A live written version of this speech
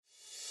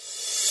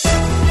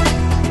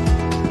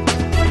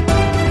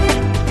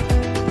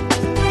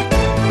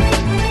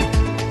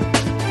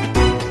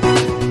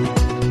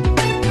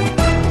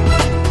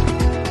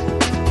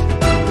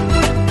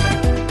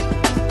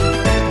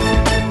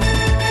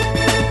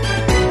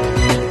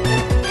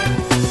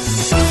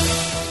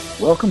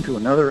Welcome to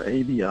another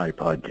ABI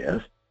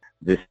podcast.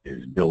 This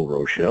is Bill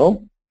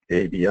Rochelle,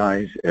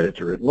 ABI's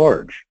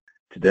editor-at-large.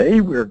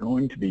 Today we're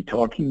going to be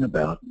talking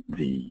about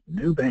the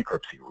new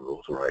bankruptcy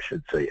rules, or I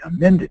should say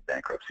amended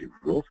bankruptcy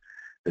rules,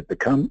 that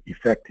become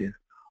effective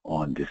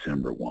on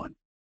December 1.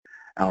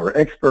 Our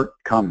expert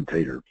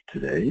commentator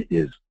today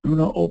is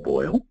Una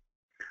O'Boyle,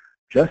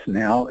 just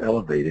now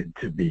elevated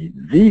to be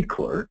the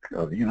clerk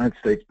of the United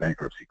States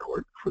Bankruptcy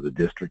Court for the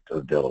District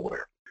of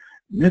Delaware.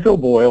 Ms.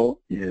 O'Boyle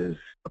is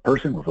a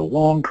person with a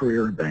long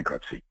career in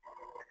bankruptcy.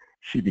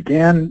 She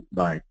began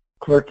by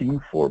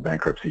clerking for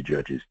bankruptcy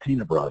judges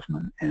Tina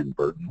Brosman and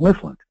Burton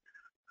Lifland,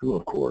 who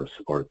of course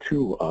are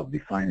two of the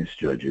finest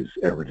judges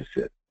ever to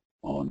sit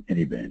on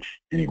any bench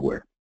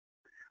anywhere.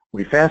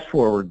 We fast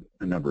forward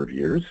a number of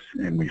years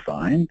and we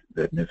find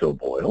that Ms.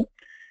 O'Boyle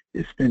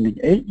is spending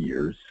 8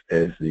 years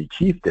as the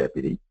chief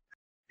deputy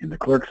in the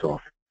clerk's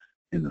office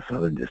in the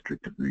Southern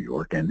District of New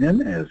York, and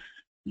then, as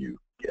you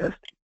guessed,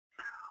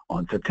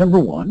 on September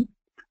 1,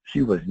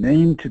 she was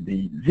named to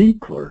be the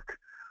clerk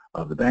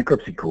of the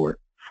Bankruptcy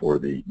Court for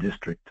the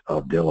District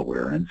of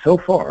Delaware. And so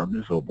far,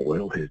 Ms.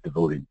 O'Boyle has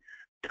devoted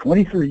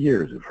 23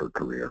 years of her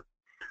career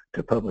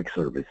to public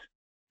service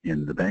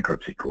in the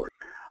Bankruptcy Court.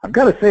 I've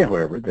got to say,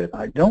 however, that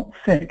I don't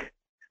think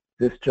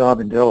this job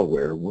in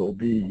Delaware will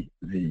be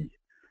the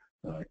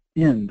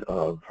end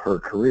of her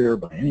career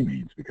by any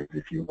means, because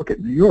if you look at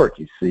New York,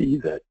 you see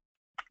that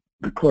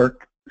the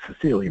clerk,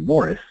 Cecilia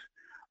Morris,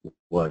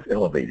 was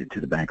elevated to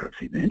the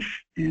bankruptcy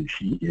bench, and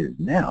she is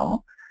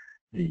now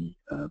the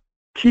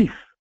chief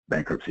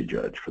bankruptcy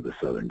judge for the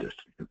Southern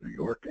District of New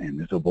York. And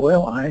Ms.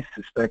 O'Boyle, I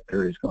suspect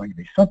there is going to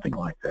be something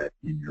like that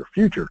in your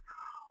future,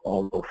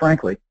 although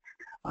frankly,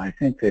 I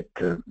think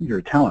that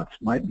your talents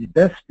might be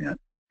best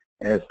spent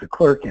as the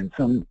clerk in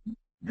some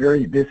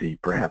very busy,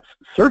 perhaps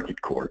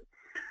circuit court,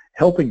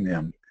 helping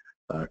them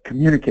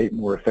communicate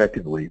more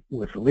effectively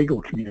with the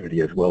legal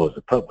community as well as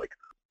the public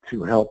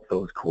to help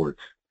those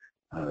courts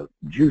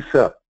juice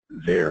up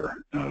their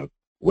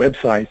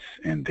websites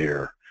and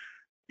their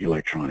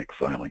electronic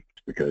filings,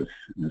 because,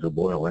 Ms.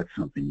 O'Boyle, that's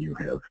something you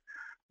have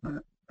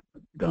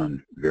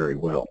done very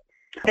well.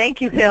 Thank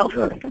you, Bill.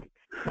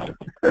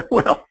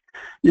 Well,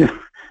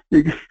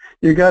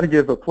 you got to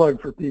give a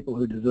plug for people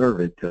who deserve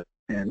it,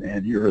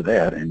 and you're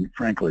that. And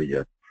frankly,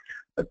 a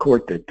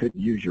court that could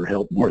use your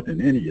help more than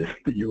any is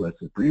the U.S.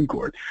 Supreme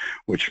Court,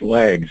 which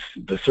lags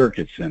the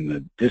circuits and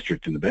the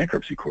district and the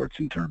bankruptcy courts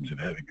in terms of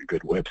having a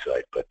good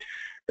website, but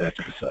that's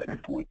beside the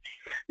point.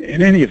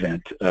 In any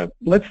event,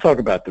 let's talk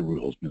about the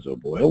rules, Ms.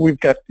 O'Boyle. We've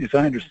got, as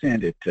I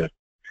understand it,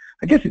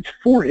 I guess it's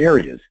 4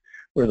 areas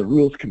where the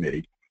Rules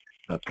Committee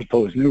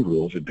proposed new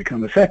rules that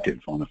become effective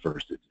on the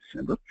 1st of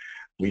December.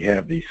 We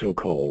have the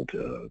so-called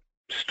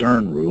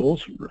Stern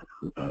rules.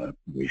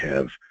 We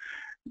have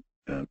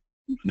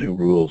new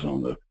rules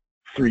on the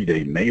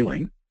 3-day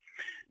mailing,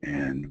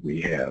 and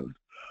we have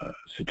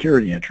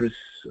security interests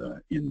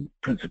in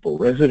principal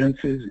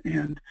residences,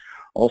 and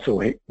also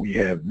we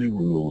have new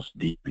rules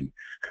dealing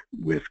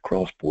with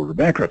cross-border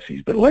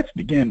bankruptcies. But let's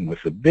begin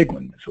with the big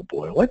one, Ms.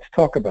 O'Boyle. Let's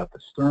talk about the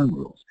Stern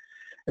rules.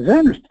 As I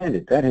understand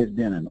it, that has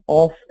been an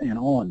off and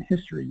on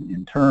history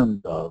in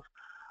terms of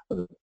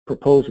the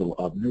proposal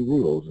of new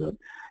rules.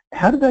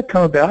 How did that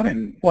come about,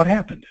 and what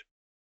happened?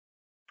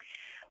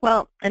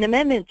 Well, an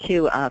amendment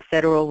to a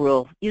federal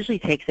rule usually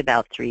takes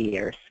about 3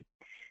 years.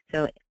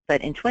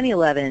 But in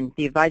 2011,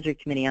 the Advisory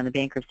Committee on the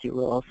Bankruptcy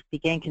Rules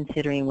began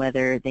considering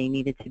whether they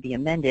needed to be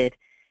amended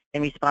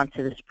in response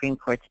to the Supreme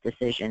Court's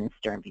decision in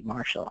Stern v.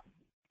 Marshall.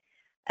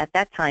 At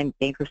that time,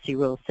 Bankruptcy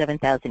Rules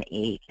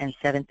 7008 and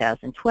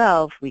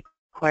 7012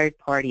 required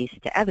parties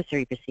to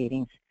adversary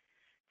proceedings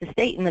to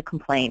state in the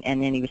complaint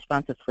and any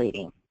responsive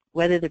pleading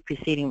whether the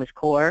proceeding was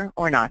core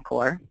or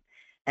non-core,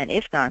 and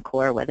if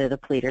non-core, whether the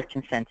pleader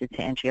consented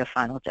to entry of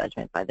final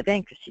judgment by the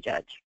bankruptcy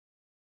judge.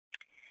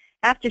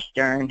 After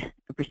Stern,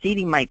 the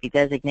proceeding might be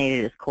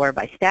designated as core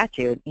by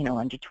statute,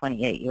 under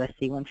 28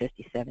 U.S.C.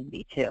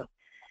 157b2,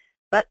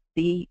 but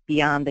be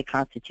beyond the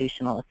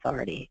constitutional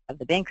authority of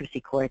the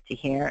bankruptcy court to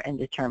hear and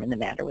determine the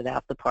matter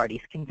without the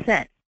party's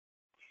consent.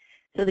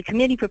 So the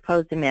committee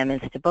proposed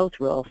amendments to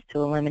both rules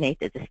to eliminate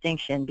the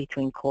distinction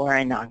between core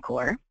and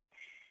non-core,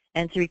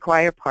 and to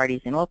require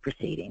parties in all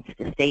proceedings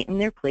to state in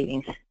their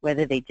pleadings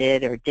whether they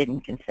did or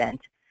didn't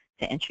consent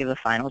to entry of a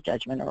final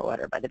judgment or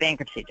order by the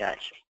bankruptcy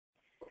judge.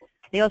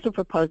 They also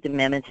proposed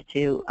amendments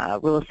to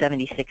Rule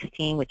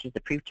 7016, which is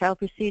the pretrial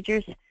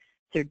procedures,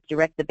 to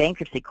direct the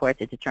bankruptcy court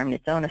to determine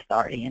its own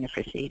authority in a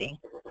proceeding,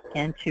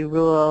 and to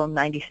Rule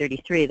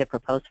 9033, the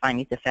proposed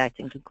findings of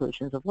fact and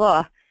conclusions of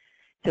law,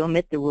 to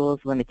omit the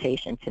rule's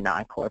limitation to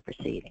non-core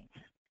proceedings.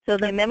 So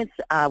the amendments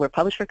were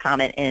published for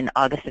comment in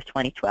August of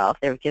 2012.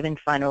 They were given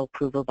final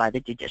approval by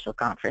the Judicial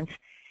Conference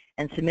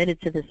and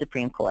submitted to the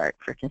Supreme Court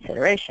for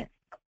consideration.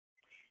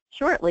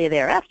 Shortly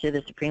thereafter,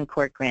 the Supreme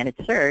Court granted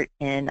cert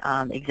in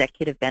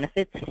Executive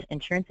Benefits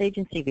Insurance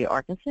Agency v.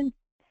 Arkansas,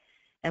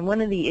 and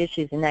one of the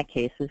issues in that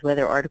case was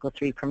whether Article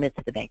 3 permits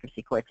the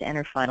bankruptcy court to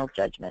enter final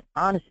judgment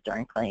on a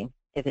Stern claim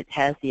if it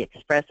has the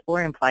express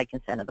or implied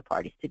consent of the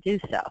parties to do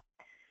so.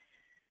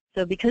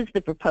 So because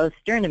the proposed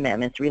Stern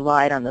amendments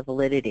relied on the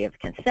validity of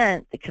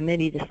consent, the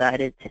committee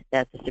decided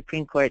that the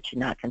Supreme Court should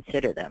not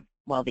consider them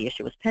while the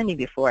issue was pending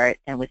before it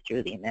and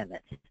withdrew the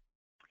amendments.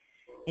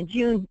 In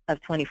June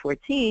of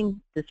 2014,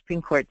 the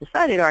Supreme Court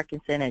decided our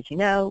consent, as you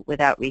know,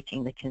 without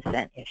reaching the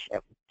consent issue.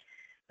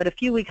 But a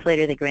few weeks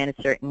later, they granted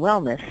certain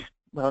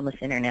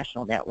Wellness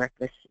International Network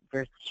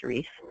versus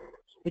Sharif,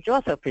 which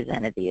also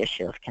presented the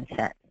issue of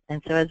consent.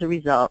 And so as a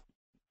result,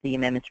 the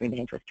amendments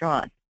remained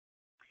withdrawn.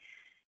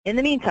 In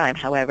the meantime,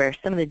 however,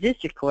 some of the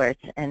district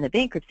courts and the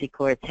bankruptcy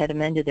courts had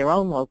amended their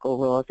own local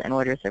rules and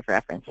orders of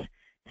reference,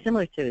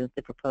 similar to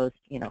the proposed,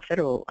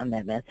 federal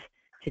amendments,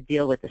 to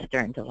deal with the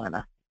Stern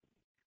dilemma.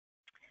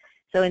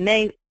 So in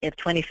May of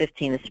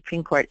 2015, the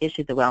Supreme Court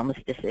issued the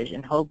Wellness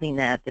decision, holding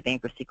that the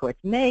bankruptcy courts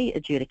may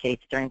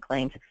adjudicate Stern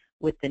claims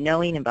with the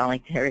knowing and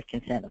voluntary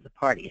consent of the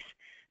parties.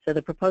 So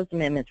the proposed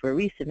amendments were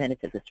resubmitted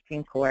to the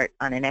Supreme Court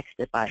on an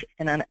expedited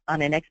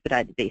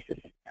basis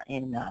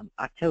in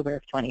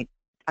October 29th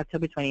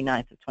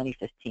of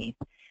 2015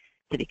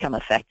 to become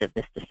effective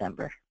this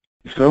December.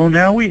 So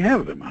now we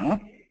have them, huh?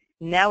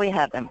 Now we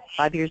have them,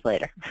 5 years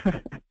later.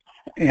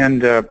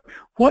 And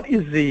what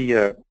is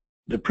the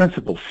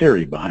principal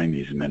theory behind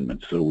these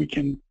amendments, so we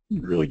can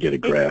really get a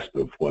grasp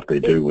of what they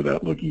do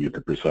without looking at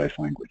the precise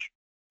language?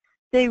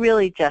 They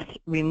really just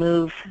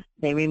remove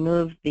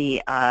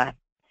the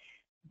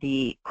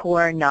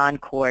core,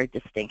 non-core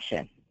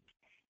distinction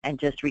and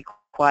just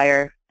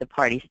require the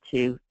parties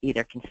to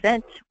either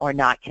consent or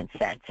not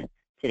consent to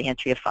the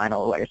entry of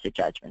final orders or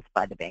judgments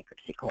by the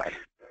bankruptcy court.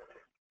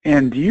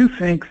 And do you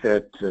think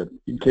that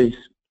in case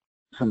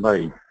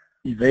somebody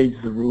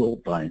evades the rule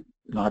by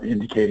not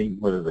indicating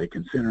whether they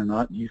consent or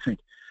not, do you think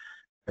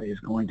that is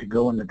going to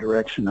go in the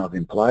direction of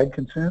implied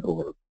consent,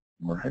 or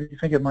how do you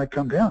think it might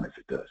come down if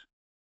it does?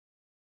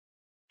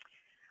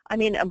 I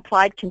mean,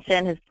 implied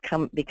consent has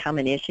become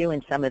an issue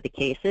in some of the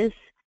cases.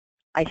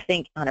 I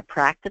think on a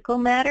practical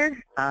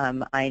matter,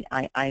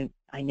 I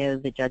know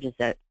the judges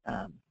that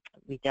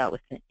I dealt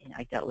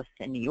with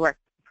in New York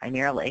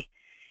primarily.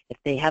 If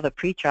they have a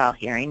pretrial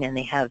hearing and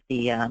they have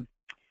the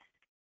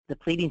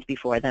pleadings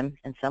before them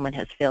and someone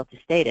has failed to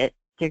state it,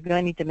 they're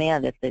going to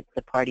demand that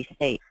the party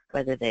state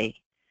whether they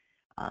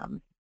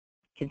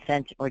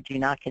consent or do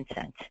not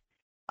consent.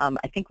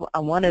 I think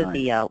on one of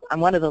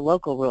the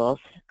local rules,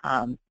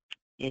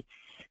 it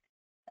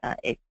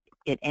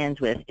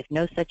ends with, if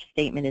no such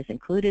statement is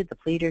included, the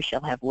pleader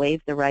shall have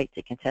waived the right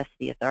to contest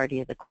the authority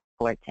of the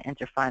court to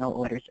enter final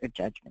orders or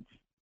judgments.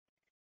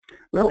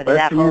 Well, whether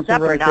that holds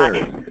up or not,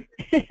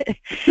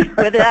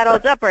 whether that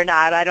holds up or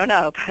not, I don't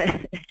know,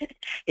 but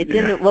it's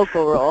in the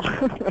local rule.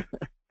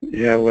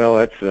 Yeah, well,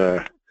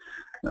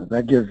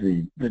 that gives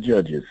the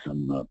judges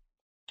some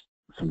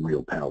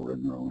real power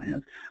in their own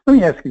hands. Let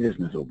me ask you this,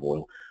 Ms.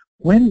 O'Boyle.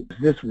 When does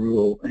this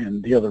rule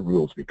and the other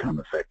rules become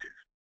effective?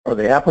 Are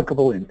they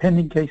applicable in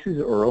pending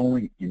cases or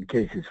only in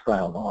cases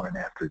filed on and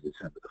after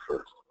December the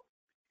 1st?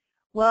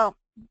 Well,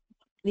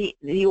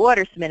 the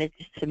order submitted,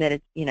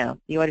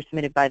 the order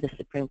submitted by the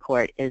Supreme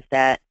Court is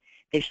that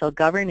they shall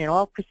govern in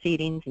all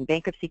proceedings in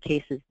bankruptcy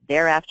cases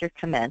thereafter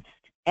commenced,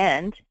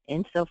 and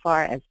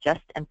insofar as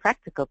just and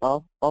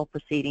practicable, all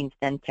proceedings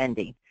then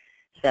pending.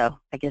 So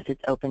I guess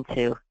it's open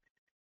to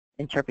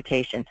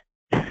interpretation.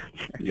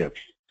 Yes.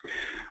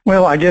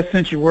 Well, I guess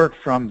since you work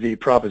from the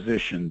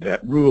proposition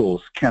that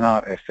rules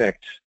cannot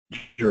affect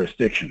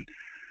jurisdiction,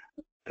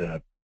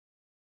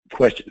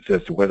 questions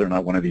as to whether or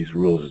not one of these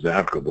rules is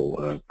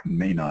applicable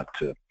may not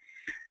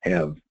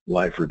have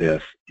life or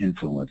death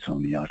influence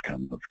on the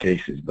outcome of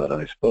cases, but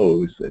I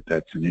suppose that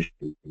that's an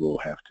issue we'll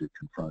have to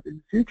confront in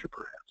the future,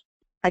 perhaps.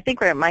 I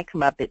think where it might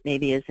come up, it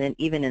maybe is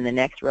even in the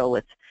next rule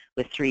with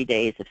 3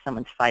 days if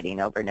someone's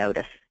fighting over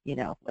notice,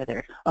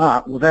 whether.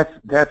 Well,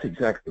 that's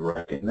exactly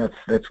right, and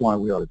that's why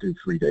we ought to do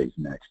 3 days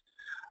next.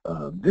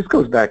 This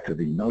goes back to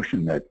the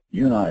notion that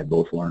you and I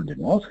both learned in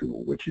law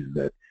school, which is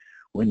that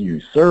when you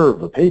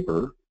serve a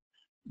paper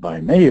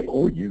by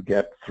mail, you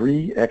get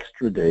 3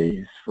 extra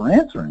days for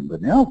answering.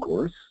 But now, of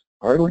course,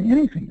 hardly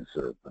anything is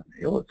served by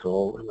mail. It's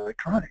all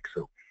electronic.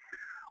 So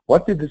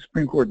what did the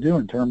Supreme Court do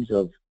in terms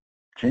of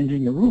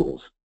changing the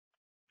rules?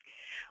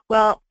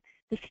 Well,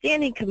 the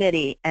Standing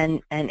Committee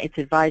and its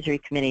advisory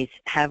committees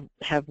have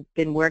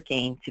been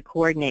working to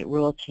coordinate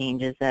rule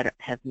changes that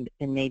have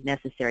been made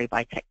necessary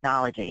by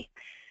technology.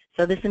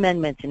 So this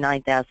amendment to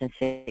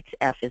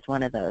 9006F is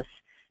one of those,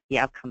 the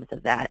outcomes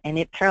of that. And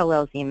it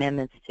parallels the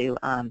amendments to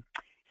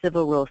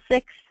Civil Rule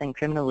 6 and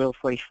Criminal Rule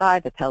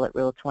 45, Appellate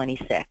Rule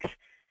 26,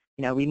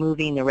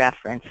 removing the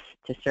reference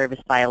to service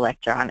by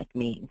electronic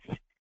means.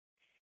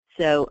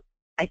 So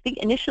I think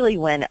initially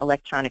when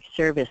electronic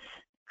service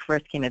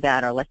first came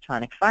about, or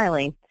electronic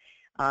filing,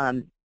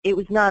 it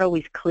was not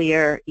always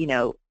clear,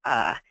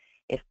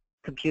 if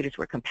computers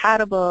were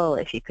compatible,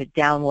 if you could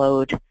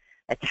download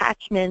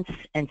attachments,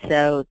 and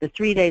so the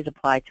 3 days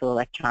applied to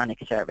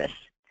electronic service.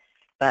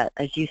 But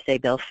as you say,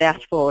 Bill,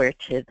 fast forward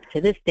to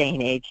this day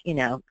and age,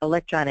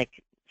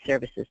 electronic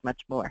service is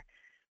much more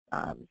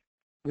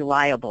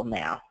reliable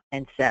now,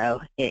 and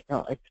so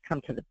it's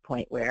come to the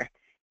point where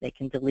they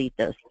can delete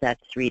that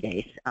 3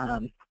 days,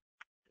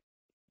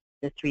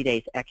 the 3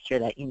 days extra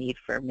that you need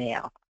for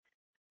mail.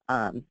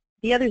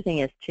 The other thing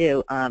is,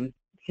 too, the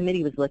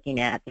committee was looking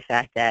at the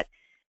fact that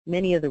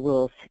many of the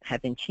rules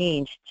have been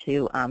changed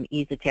to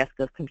ease the task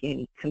of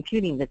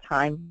computing the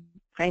time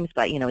frames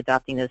by,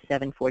 adopting those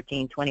 7,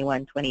 14,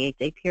 21,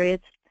 28-day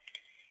periods.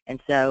 And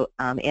so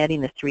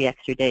adding the 3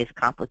 extra days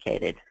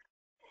complicated.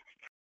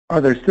 Are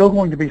there still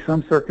going to be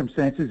some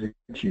circumstances in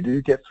which you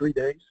do get 3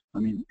 days? I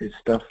mean, is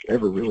stuff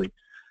ever really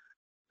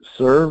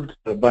served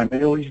by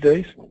mail these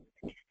days?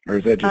 Or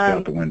is that just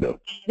out the window?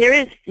 There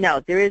is,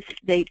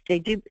 they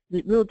do,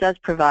 the rule does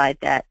provide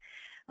that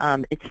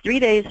it's 3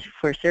 days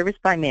for service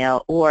by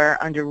mail, or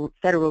under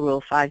Federal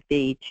Rule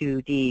 5B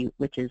 2D,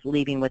 which is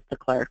leaving with the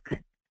clerk,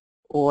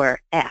 or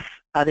F,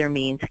 other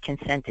means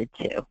consented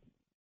to.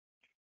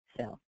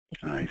 So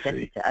if you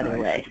consented to other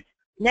ways.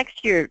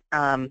 Next year,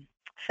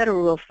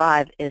 Federal Rule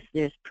 5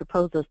 there's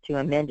proposals to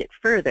amend it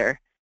further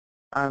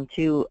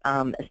to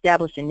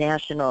establish a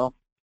national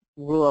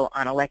rule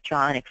on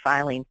electronic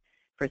filing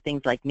for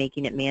things like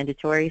making it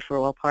mandatory for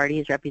all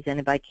parties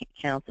represented by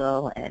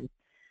counsel, and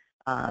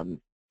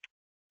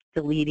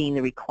deleting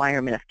the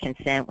requirement of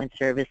consent when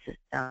service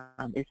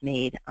is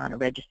made on a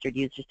registered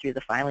user through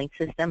the filing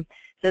system.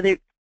 So they're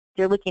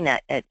looking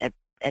at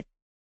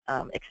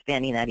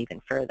expanding that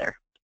even further.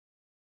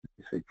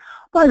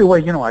 By the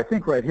way, I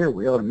think right here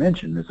we ought to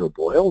mention, Ms.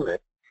 O'Boyle,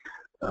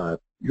 that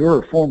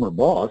your former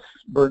boss,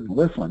 Burton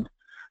Lisland,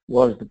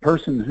 was the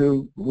person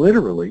who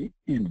literally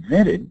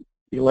invented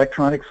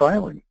electronic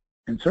filing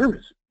and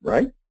service,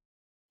 right?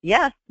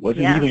 Yeah.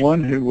 Wasn't he the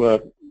one who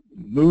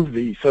moved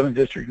the Southern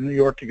District of New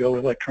York to go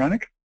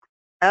electronic?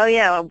 Oh,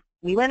 yeah.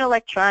 We went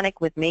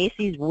electronic with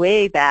Macy's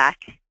way back,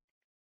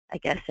 I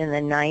guess, in the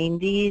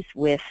 90s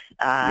with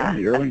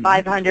a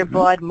 500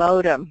 baud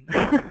modem.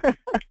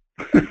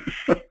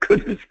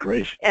 Goodness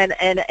gracious. And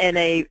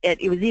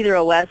it was either a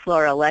Westlaw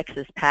or a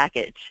Lexus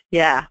package.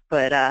 Yeah,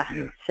 but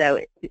so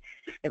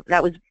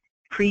that was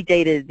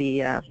predated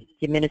the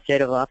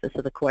administrative office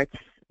of the courts,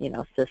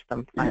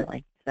 system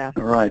filing. So.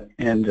 All right,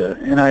 and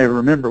I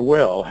remember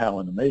well how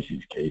in the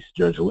Macy's case,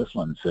 Judge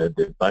Lisland said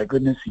that, by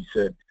goodness, he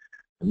said,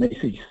 the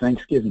Macy's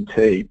Thanksgiving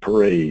Day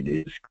parade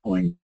is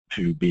going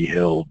to be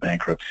held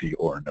bankruptcy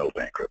or no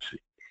bankruptcy.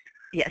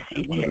 Yes,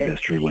 he One did. of the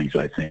best rulings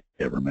I think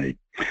ever made.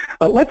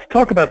 Let's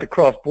talk about the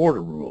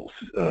cross-border rules.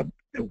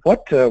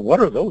 What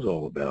are those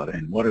all about,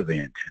 and what are they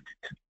intended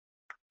to?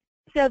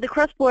 So the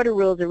cross-border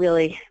rules are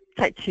really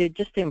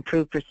just to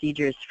improve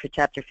procedures for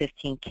Chapter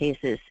 15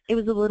 cases. It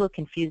was a little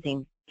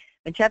confusing.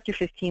 When Chapter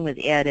 15 was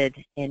added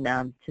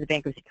to the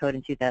Bankruptcy Code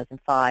in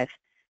 2005,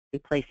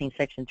 replacing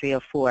Section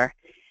 304,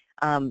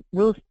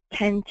 Rules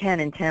 1010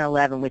 and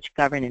 1011, which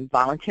govern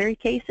involuntary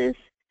cases,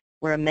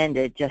 were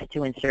amended just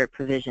to insert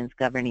provisions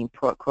governing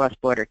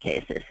cross-border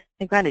cases.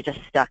 They kind of just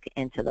stuck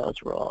into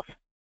those rules.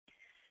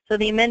 So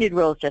the amended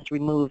rules just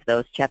remove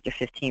those Chapter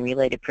 15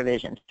 related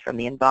provisions from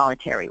the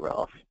involuntary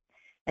rules.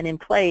 And in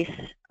place,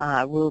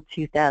 Rule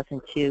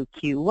 2002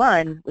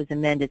 Q1 was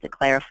amended to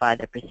clarify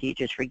the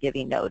procedures for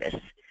giving notice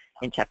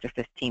in Chapter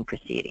 15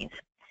 proceedings.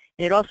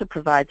 And it also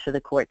provides for the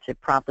court to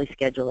promptly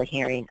schedule a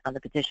hearing on the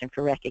petition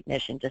for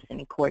recognition, just in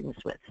accordance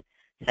with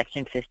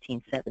Section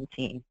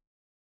 1517.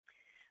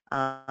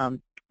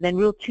 Then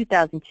Rule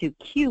 2002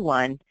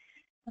 Q1,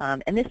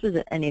 and this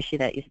was an issue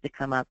that used to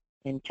come up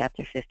in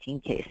Chapter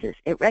 15 cases.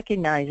 It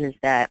recognizes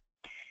that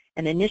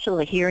an initial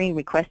hearing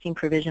requesting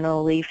provisional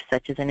relief,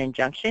 such as an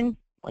injunction,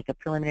 like a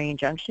preliminary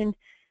injunction,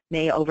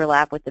 may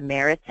overlap with the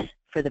merits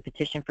for the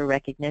petition for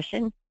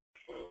recognition,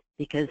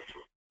 because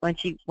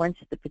once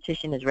the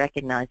petition is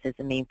recognized as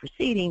the main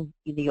proceeding,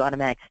 the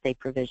automatic stay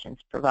provisions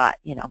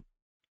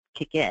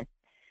kick in.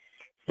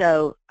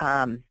 So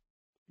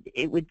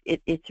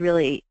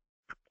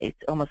it's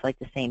almost like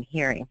the same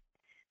hearing.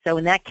 So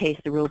in that case,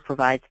 the rule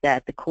provides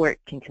that the court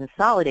can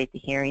consolidate the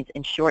hearings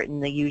and shorten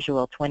the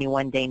usual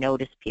 21-day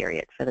notice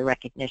period for the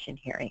recognition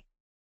hearing.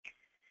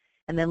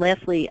 And then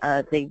lastly,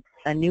 a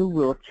new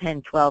Rule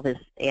 1012 is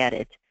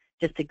added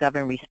just to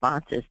govern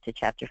responses to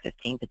Chapter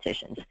 15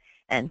 petitions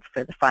and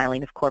for the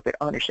filing of corporate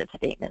ownership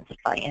statements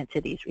by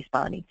entities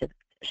responding to the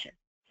petition.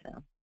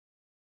 So,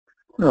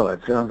 well,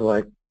 that sounds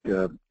like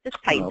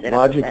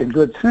logic and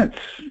good sense.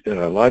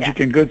 Logic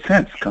and good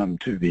sense come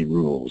to the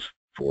rules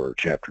for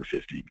Chapter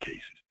 15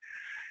 cases.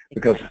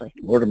 Because, exactly.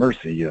 Lord of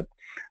mercy,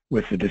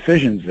 with the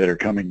decisions that are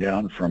coming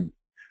down from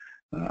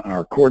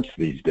our courts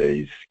these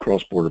days,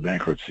 cross-border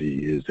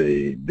bankruptcy is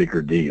a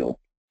bigger deal,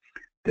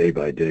 day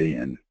by day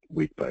and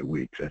week by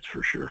week, that's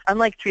for sure.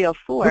 Unlike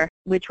 304,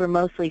 which were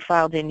mostly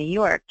filed in New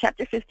York,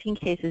 Chapter 15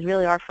 cases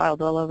really are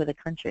filed all over the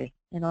country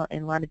in a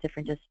lot of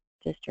different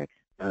districts.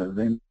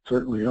 They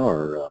certainly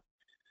are.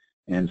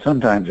 And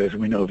sometimes, as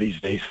we know these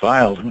days,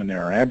 filed when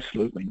there are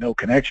absolutely no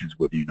connections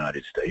with the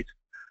United States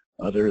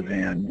other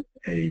than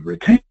a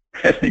retainer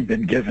having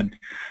been given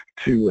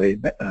to a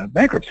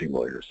bankruptcy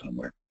lawyer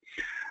somewhere.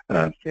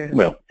 Sure.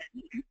 Well,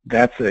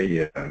 that's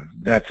a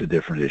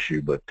different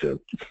issue, but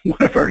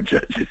one of our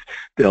judges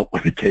dealt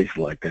with a case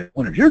like that.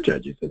 One of your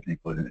judges, I think,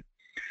 wasn't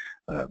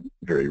it?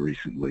 very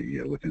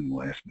recently within the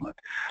last month.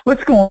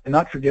 Let's go on and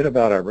not forget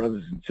about our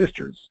brothers and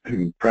sisters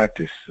who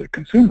practice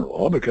consumer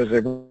law, because I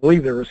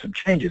believe there are some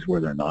changes,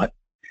 were there not,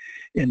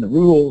 in the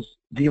rules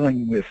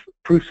dealing with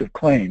proofs of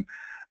claim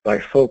by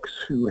folks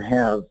who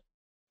have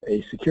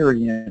a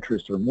security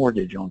interest or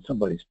mortgage on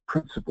somebody's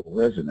principal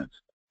residence.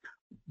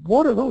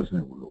 What are those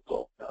new rules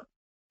all about?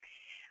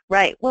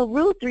 Right. Well,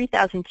 Rule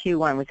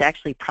 3002-1 was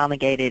actually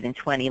promulgated in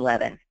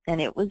 2011,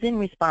 and it was in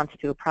response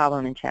to a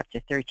problem in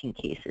Chapter 13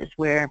 cases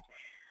where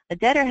a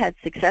debtor had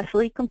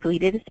successfully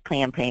completed its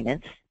plan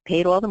payments,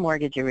 paid all the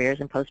mortgage arrears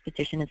and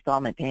post-petition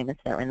installment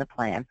payments that were in the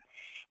plan,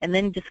 and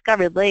then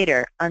discovered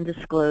later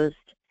undisclosed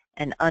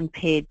and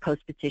unpaid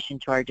post-petition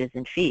charges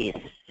and fees.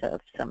 So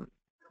if some,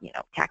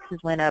 taxes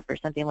went up or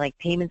something like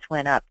payments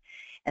went up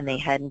and they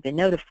hadn't been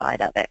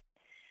notified of it.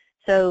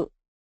 So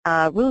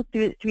Rule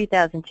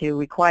 3002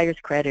 requires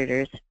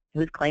creditors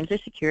whose claims are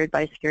secured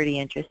by a security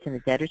interest in the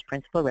debtor's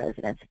principal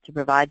residence to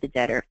provide the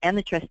debtor and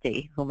the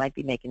trustee, who might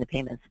be making the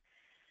payments,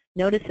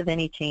 notice of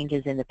any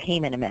changes in the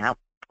payment amount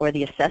or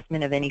the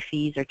assessment of any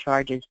fees or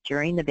charges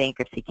during the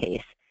bankruptcy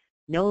case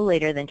no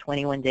later than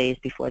 21 days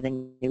before the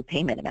new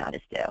payment amount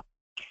is due.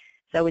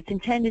 So it's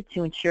intended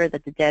to ensure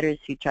that the debtors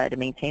who try to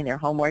maintain their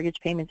home mortgage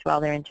payments while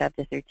they're in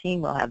Chapter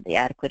 13 will have the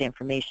adequate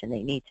information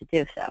they need to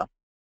do so.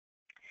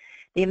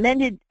 The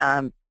amended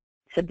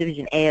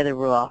Subdivision A of the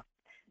rule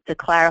to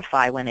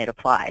clarify when it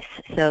applies.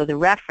 So the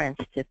reference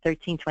to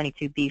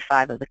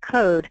 1322b5 of the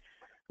code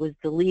was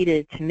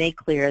deleted to make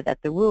clear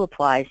that the rule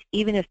applies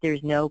even if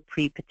there's no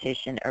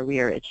pre-petition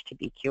arrearage to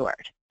be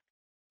cured.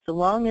 So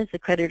long as the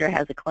creditor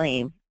has a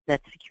claim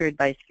that's secured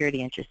by a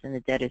security interest in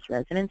the debtor's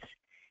residence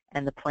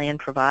and the plan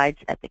provides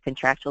that the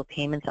contractual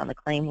payments on the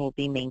claim will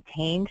be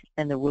maintained,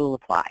 then the rule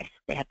applies.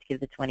 They have to give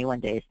the 21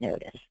 days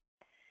notice.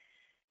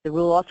 The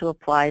rule also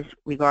applies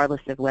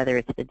regardless of whether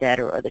it's the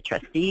debtor or the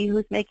trustee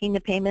who's making the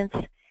payments,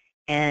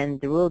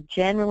 and the rule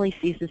generally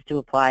ceases to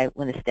apply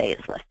when the stay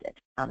is listed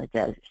on the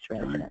debtor's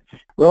residence.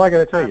 Well, I got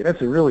to tell you,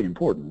 that's a really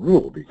important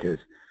rule, because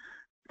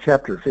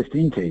Chapter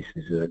 15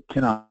 cases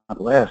cannot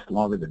last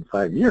longer than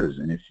 5 years,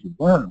 and if you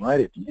learn right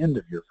at the end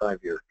of your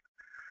 5-year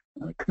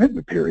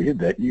commitment period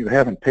that you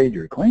haven't paid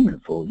your claim in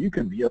full, you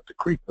can be up the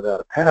creek without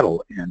a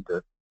paddle. And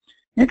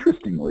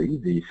interestingly,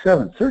 the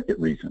Seventh Circuit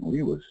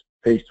recently was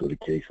faced with a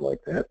case like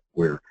that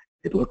where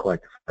it looked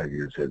like the 5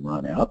 years had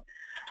run out,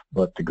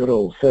 but the good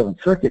old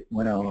Seventh Circuit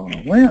went out on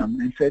a limb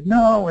and said,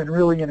 no, and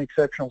really in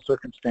exceptional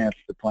circumstance,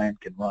 the plan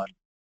can run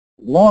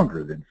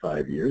longer than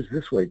 5 years.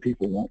 This way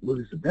people won't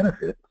lose the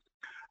benefit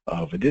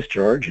of a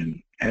discharge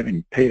and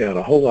having paid out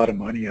a whole lot of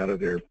money out of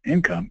their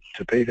income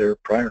to pay their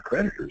prior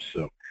creditors.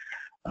 So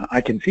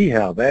I can see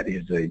how that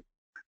is a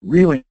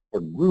really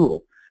important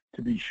rule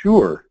to be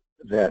sure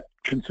that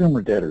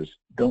consumer debtors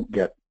don't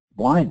get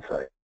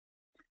blindsided.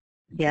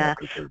 Yeah.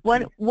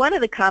 One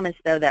of the comments,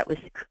 though, that was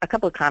a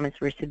couple of comments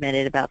were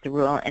submitted about the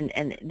rule,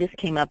 and this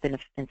came up in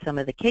some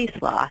of the case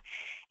law,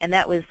 and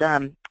that was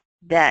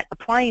that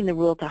applying the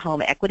rule to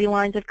home equity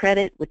lines of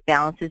credit with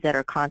balances that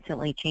are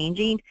constantly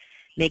changing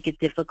make it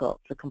difficult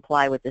to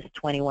comply with this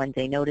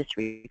 21-day notice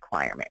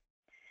requirement.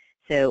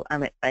 So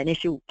an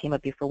issue came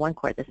up before one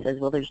court that says,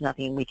 well, there's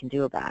nothing we can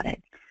do about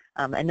it.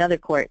 Another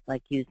court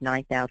used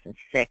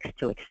 9006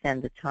 to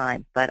extend the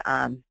time, but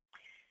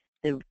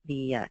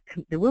the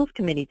Rules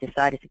Committee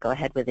decided to go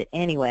ahead with it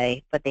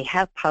anyway, but they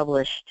have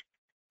published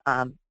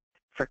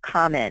for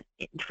comment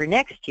for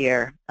next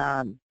year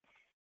an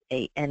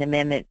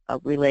amendment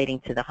relating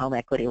to the home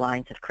equity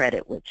lines of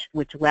credit,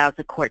 which allows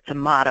the court to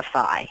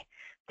modify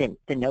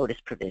the notice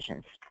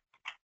provisions.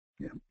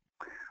 Yeah.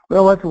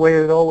 Well, that's the way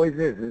it always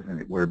is,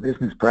 isn't it? Where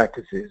business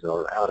practices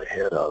are out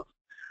ahead of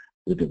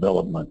the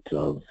development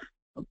of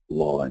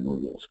law and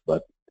rules.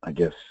 But I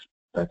guess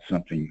that's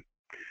something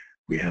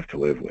we have to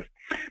live with.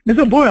 Ms.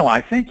 O'Boyle,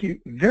 I thank you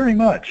very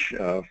much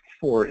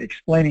for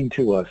explaining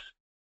to us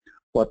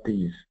what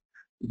these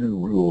new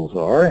rules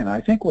are. And I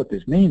think what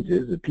this means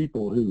is that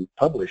people who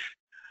publish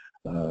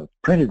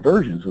printed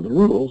versions of the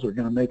rules are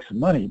going to make some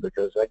money,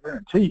 because I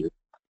guarantee you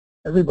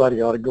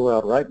everybody ought to go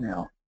out right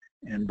now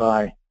and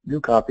buy new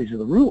copies of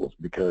the rules,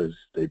 because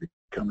they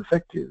become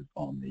effective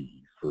on the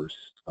 1st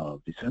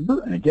of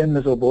December. And again,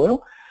 Ms.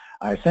 O'Boyle,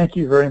 I thank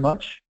you very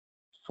much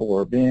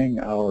for being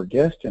our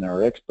guest and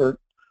our expert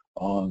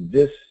on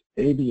this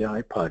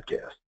ABI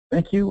podcast.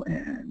 Thank you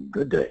and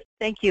good day.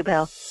 Thank you,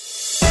 Bill.